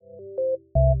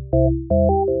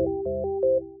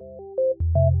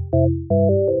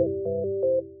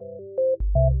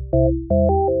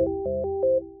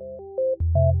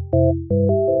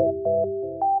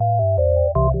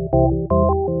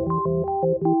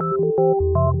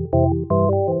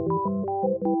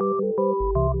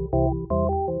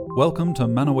Welcome to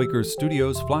Manawaker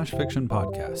Studios Flash Fiction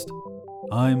Podcast.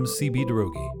 I'm C.B.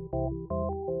 Derogi.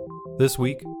 This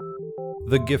week,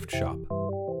 The Gift Shop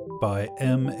by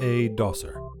M.A.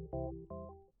 Dosser.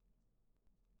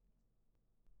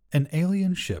 An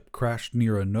alien ship crashed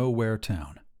near a nowhere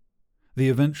town. The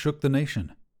event shook the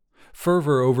nation.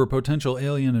 Fervor over potential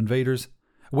alien invaders,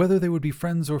 whether they would be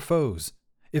friends or foes,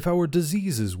 if our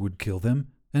diseases would kill them,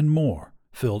 and more,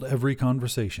 filled every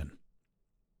conversation.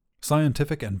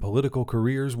 Scientific and political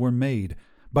careers were made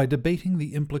by debating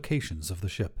the implications of the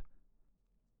ship.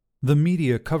 The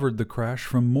media covered the crash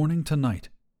from morning to night.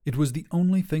 It was the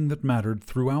only thing that mattered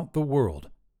throughout the world,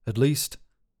 at least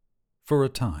for a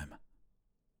time.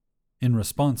 In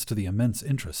response to the immense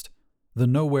interest, the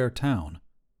nowhere town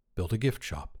built a gift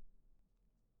shop.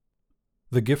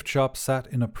 The gift shop sat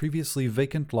in a previously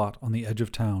vacant lot on the edge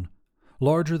of town,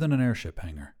 larger than an airship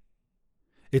hangar.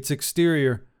 Its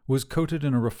exterior was coated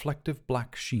in a reflective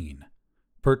black sheen.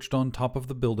 Perched on top of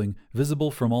the building,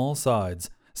 visible from all sides,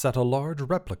 sat a large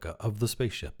replica of the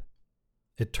spaceship.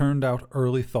 It turned out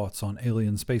early thoughts on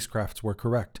alien spacecrafts were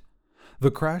correct.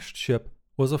 The crashed ship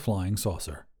was a flying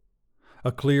saucer.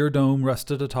 A clear dome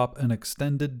rested atop an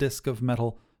extended disk of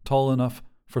metal tall enough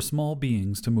for small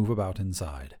beings to move about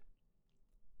inside.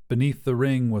 Beneath the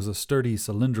ring was a sturdy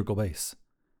cylindrical base.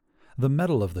 The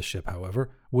metal of the ship, however,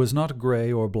 was not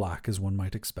gray or black as one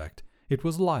might expect. It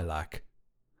was lilac.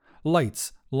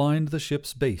 Lights lined the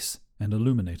ship's base and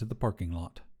illuminated the parking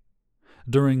lot.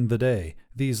 During the day,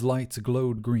 these lights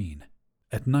glowed green.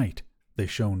 At night, they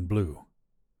shone blue.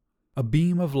 A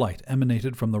beam of light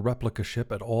emanated from the replica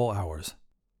ship at all hours.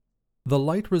 The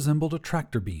light resembled a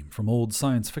tractor beam from old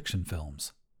science fiction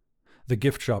films. The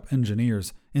gift shop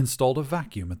engineers installed a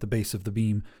vacuum at the base of the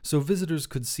beam so visitors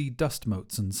could see dust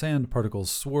motes and sand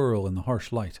particles swirl in the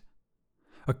harsh light.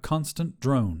 A constant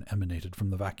drone emanated from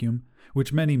the vacuum,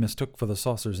 which many mistook for the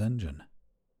saucer's engine.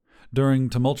 During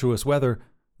tumultuous weather,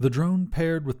 the drone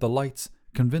paired with the lights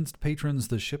convinced patrons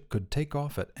the ship could take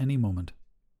off at any moment.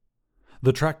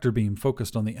 The tractor beam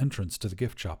focused on the entrance to the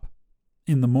gift shop.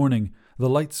 In the morning, the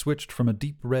light switched from a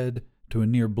deep red to a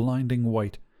near blinding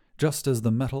white, just as the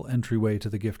metal entryway to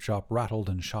the gift shop rattled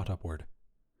and shot upward.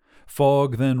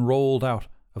 Fog then rolled out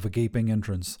of a gaping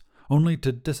entrance, only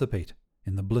to dissipate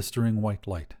in the blistering white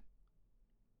light.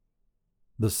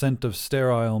 The scent of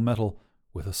sterile metal,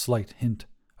 with a slight hint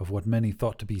of what many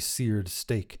thought to be seared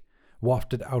steak,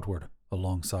 wafted outward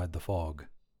alongside the fog.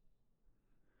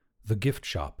 The gift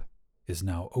shop is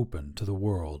now open to the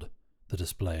world, the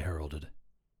display heralded.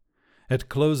 At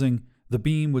closing, the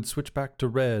beam would switch back to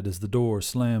red as the door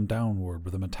slammed downward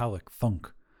with a metallic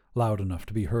thunk, loud enough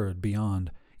to be heard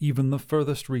beyond even the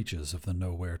furthest reaches of the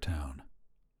nowhere town.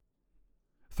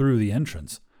 Through the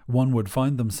entrance, one would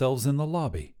find themselves in the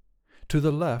lobby. To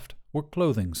the left were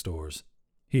clothing stores.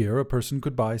 Here a person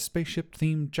could buy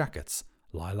spaceship-themed jackets,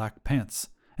 lilac pants,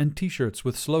 and T-shirts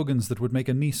with slogans that would make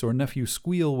a niece or nephew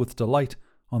squeal with delight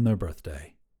on their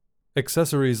birthday.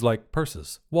 Accessories like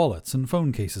purses, wallets, and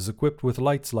phone cases equipped with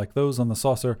lights like those on the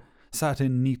saucer sat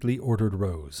in neatly ordered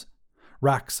rows.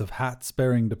 Racks of hats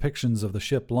bearing depictions of the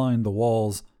ship lined the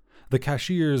walls. The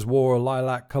cashiers wore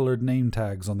lilac-colored name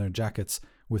tags on their jackets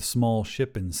with small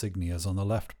ship insignias on the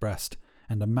left breast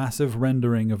and a massive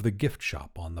rendering of the gift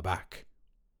shop on the back.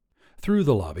 Through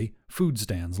the lobby, food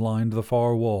stands lined the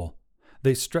far wall.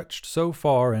 They stretched so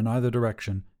far in either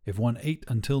direction, if one ate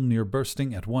until near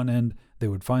bursting at one end, they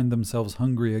would find themselves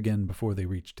hungry again before they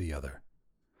reached the other.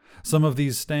 Some of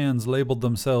these stands labeled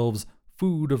themselves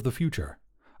Food of the Future,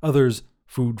 others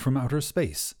Food from Outer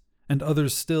Space, and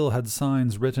others still had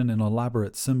signs written in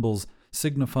elaborate symbols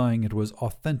signifying it was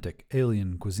authentic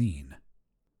alien cuisine.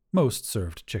 Most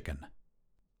served chicken.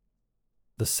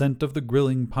 The scent of the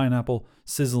grilling pineapple,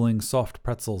 sizzling soft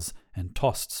pretzels, and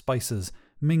tossed spices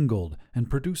mingled and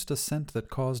produced a scent that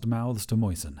caused mouths to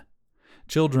moisten.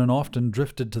 Children often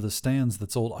drifted to the stands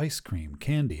that sold ice cream,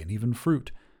 candy, and even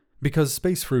fruit, because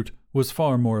space fruit was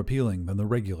far more appealing than the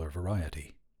regular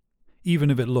variety, even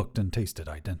if it looked and tasted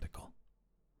identical.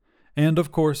 And,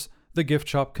 of course, the gift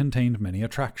shop contained many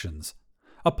attractions.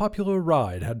 A popular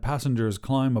ride had passengers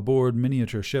climb aboard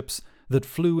miniature ships that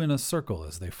flew in a circle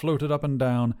as they floated up and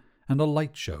down, and a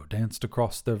light show danced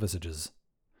across their visages.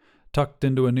 Tucked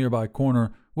into a nearby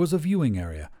corner was a viewing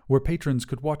area where patrons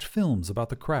could watch films about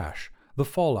the crash, the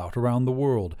fallout around the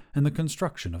world, and the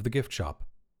construction of the gift shop.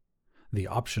 The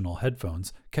optional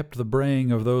headphones kept the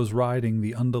braying of those riding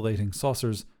the undulating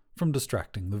saucers from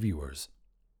distracting the viewers.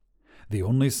 The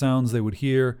only sounds they would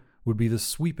hear would be the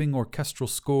sweeping orchestral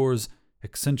scores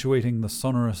accentuating the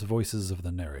sonorous voices of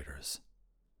the narrators.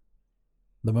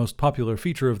 The most popular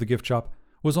feature of the gift shop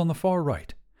was on the far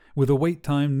right, with a wait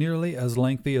time nearly as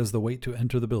lengthy as the wait to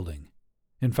enter the building.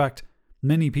 In fact,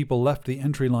 many people left the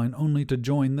entry line only to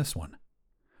join this one,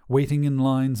 waiting in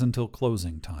lines until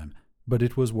closing time, but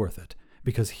it was worth it,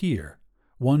 because here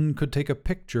one could take a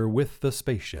picture with the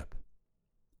spaceship.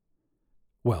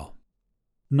 Well,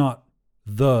 not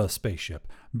the spaceship,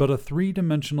 but a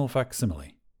three-dimensional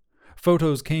facsimile.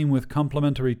 Photos came with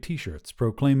complimentary t-shirts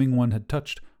proclaiming one had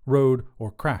touched, rode,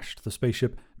 or crashed the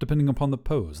spaceship, depending upon the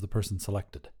pose the person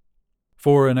selected.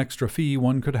 For an extra fee,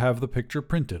 one could have the picture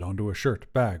printed onto a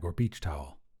shirt, bag, or beach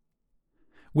towel.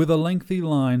 With a lengthy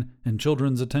line and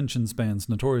children's attention spans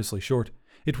notoriously short,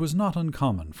 it was not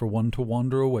uncommon for one to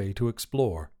wander away to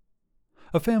explore.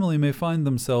 A family may find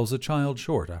themselves a child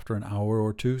short after an hour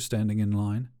or two standing in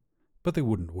line, but they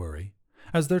wouldn't worry,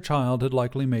 as their child had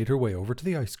likely made her way over to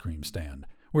the ice cream stand,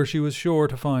 where she was sure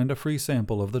to find a free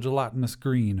sample of the gelatinous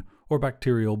green or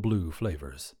bacterial blue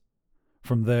flavors.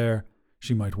 From there,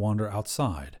 she might wander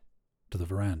outside to the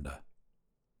veranda.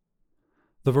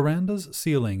 The veranda's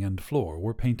ceiling and floor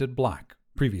were painted black,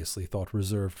 previously thought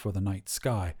reserved for the night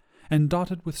sky, and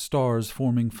dotted with stars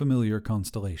forming familiar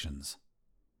constellations.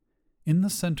 In the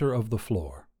center of the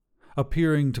floor,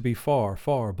 appearing to be far,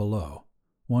 far below,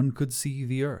 one could see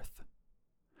the earth.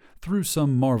 Through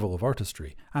some marvel of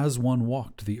artistry, as one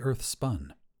walked, the earth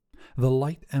spun. The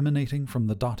light emanating from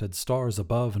the dotted stars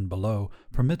above and below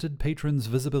permitted patrons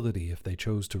visibility if they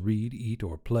chose to read, eat,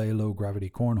 or play low-gravity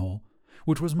cornhole,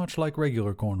 which was much like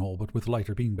regular cornhole but with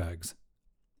lighter beanbags.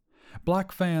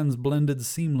 Black fans blended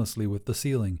seamlessly with the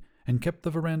ceiling and kept the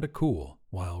veranda cool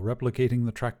while replicating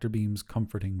the tractor beam's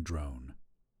comforting drone.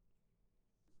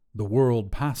 The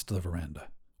world past the veranda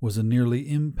was a nearly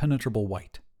impenetrable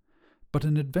white, but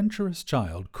an adventurous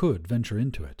child could venture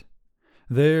into it.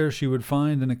 There she would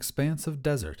find an expanse of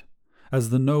desert, as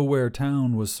the nowhere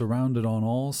town was surrounded on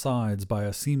all sides by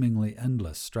a seemingly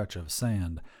endless stretch of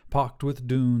sand, pocked with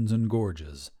dunes and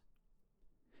gorges.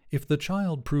 If the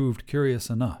child proved curious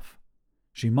enough,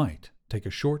 she might take a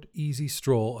short, easy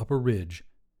stroll up a ridge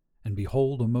and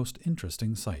behold a most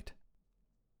interesting sight.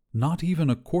 Not even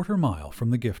a quarter-mile from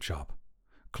the gift shop,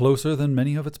 closer than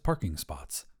many of its parking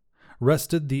spots,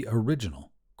 rested the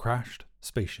original crashed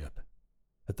spaceship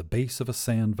at the base of a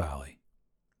sand valley.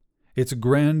 Its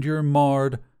grandeur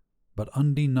marred, but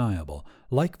undeniable.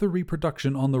 Like the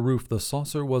reproduction on the roof, the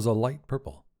saucer was a light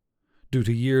purple. Due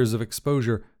to years of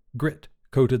exposure, grit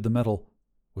coated the metal,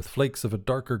 with flakes of a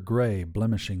darker gray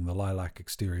blemishing the lilac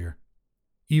exterior.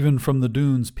 Even from the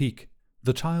dune's peak,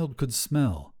 the child could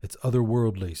smell its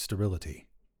otherworldly sterility.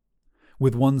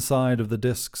 With one side of the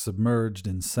disk submerged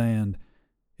in sand,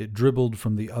 it dribbled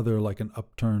from the other like an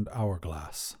upturned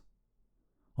hourglass.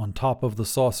 On top of the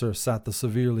saucer sat the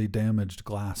severely damaged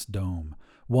glass dome,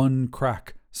 one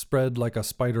crack spread like a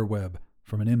spider web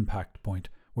from an impact point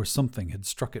where something had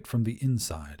struck it from the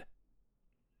inside.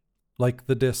 Like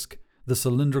the disk, the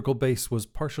cylindrical base was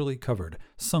partially covered,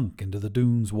 sunk into the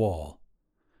dune's wall,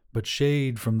 but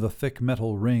shade from the thick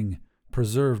metal ring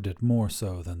preserved it more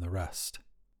so than the rest.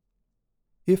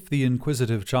 If the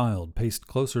inquisitive child paced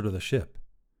closer to the ship,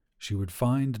 she would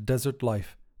find desert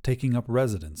life taking up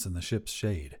residence in the ship's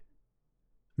shade.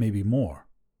 Maybe more,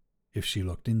 if she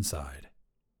looked inside.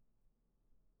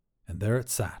 And there it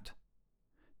sat,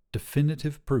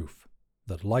 definitive proof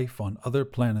that life on other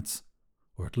planets,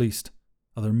 or at least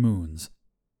other moons,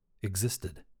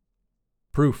 existed.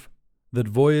 Proof that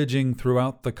voyaging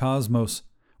throughout the cosmos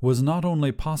was not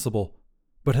only possible,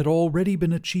 but had already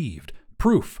been achieved.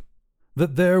 Proof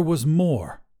that there was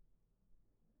more.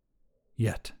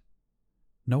 Yet,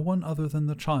 no one other than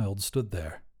the child stood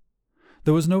there.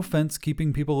 There was no fence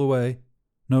keeping people away,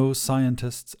 no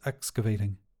scientists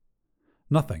excavating.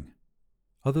 Nothing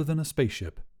other than a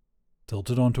spaceship,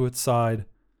 tilted onto its side,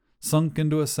 sunk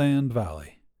into a sand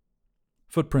valley.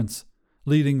 Footprints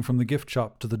leading from the gift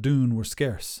shop to the dune were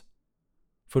scarce.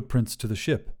 Footprints to the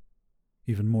ship,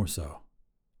 even more so.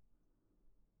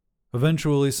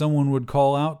 Eventually someone would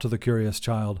call out to the curious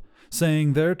child,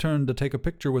 saying their turn to take a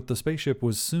picture with the spaceship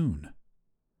was soon.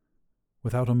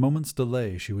 Without a moment's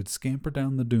delay, she would scamper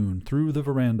down the dune, through the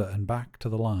veranda and back to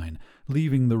the line,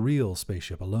 leaving the real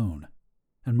spaceship alone,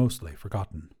 and mostly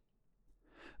forgotten.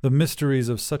 The mysteries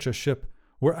of such a ship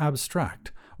were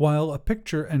abstract, while a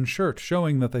picture and shirt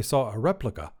showing that they saw a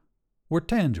replica were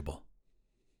tangible.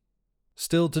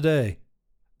 Still today,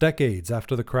 decades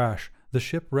after the crash, the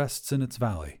ship rests in its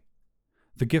valley.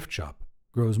 The gift shop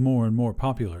grows more and more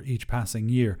popular each passing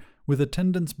year, with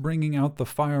attendants bringing out the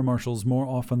fire marshals more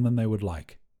often than they would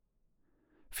like.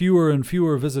 Fewer and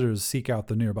fewer visitors seek out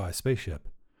the nearby spaceship,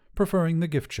 preferring the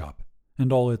gift shop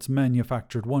and all its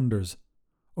manufactured wonders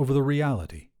over the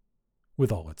reality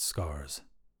with all its scars.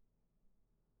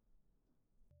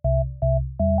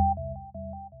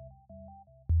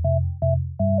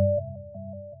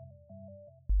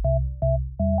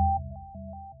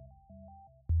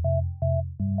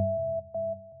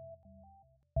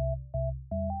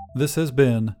 This has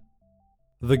been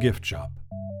The Gift Shop,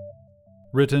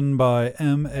 written by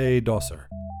M.A. Dosser.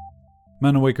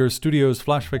 Manawaker Studios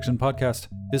Flash Fiction Podcast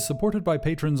is supported by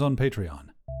patrons on Patreon.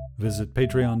 Visit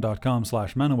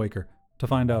patreon.com/manawaker to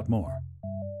find out more.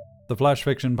 The Flash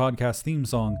Fiction Podcast theme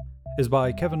song is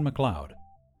by Kevin MacLeod.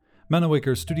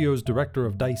 Manawaker Studios Director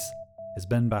of DICE is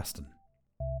Ben Baston.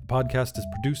 The podcast is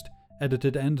produced,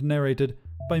 edited, and narrated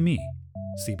by me,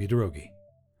 CB Derogi.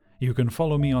 You can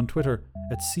follow me on Twitter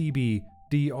at CBDROEGE.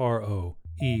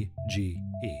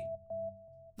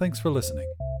 Thanks for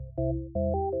listening.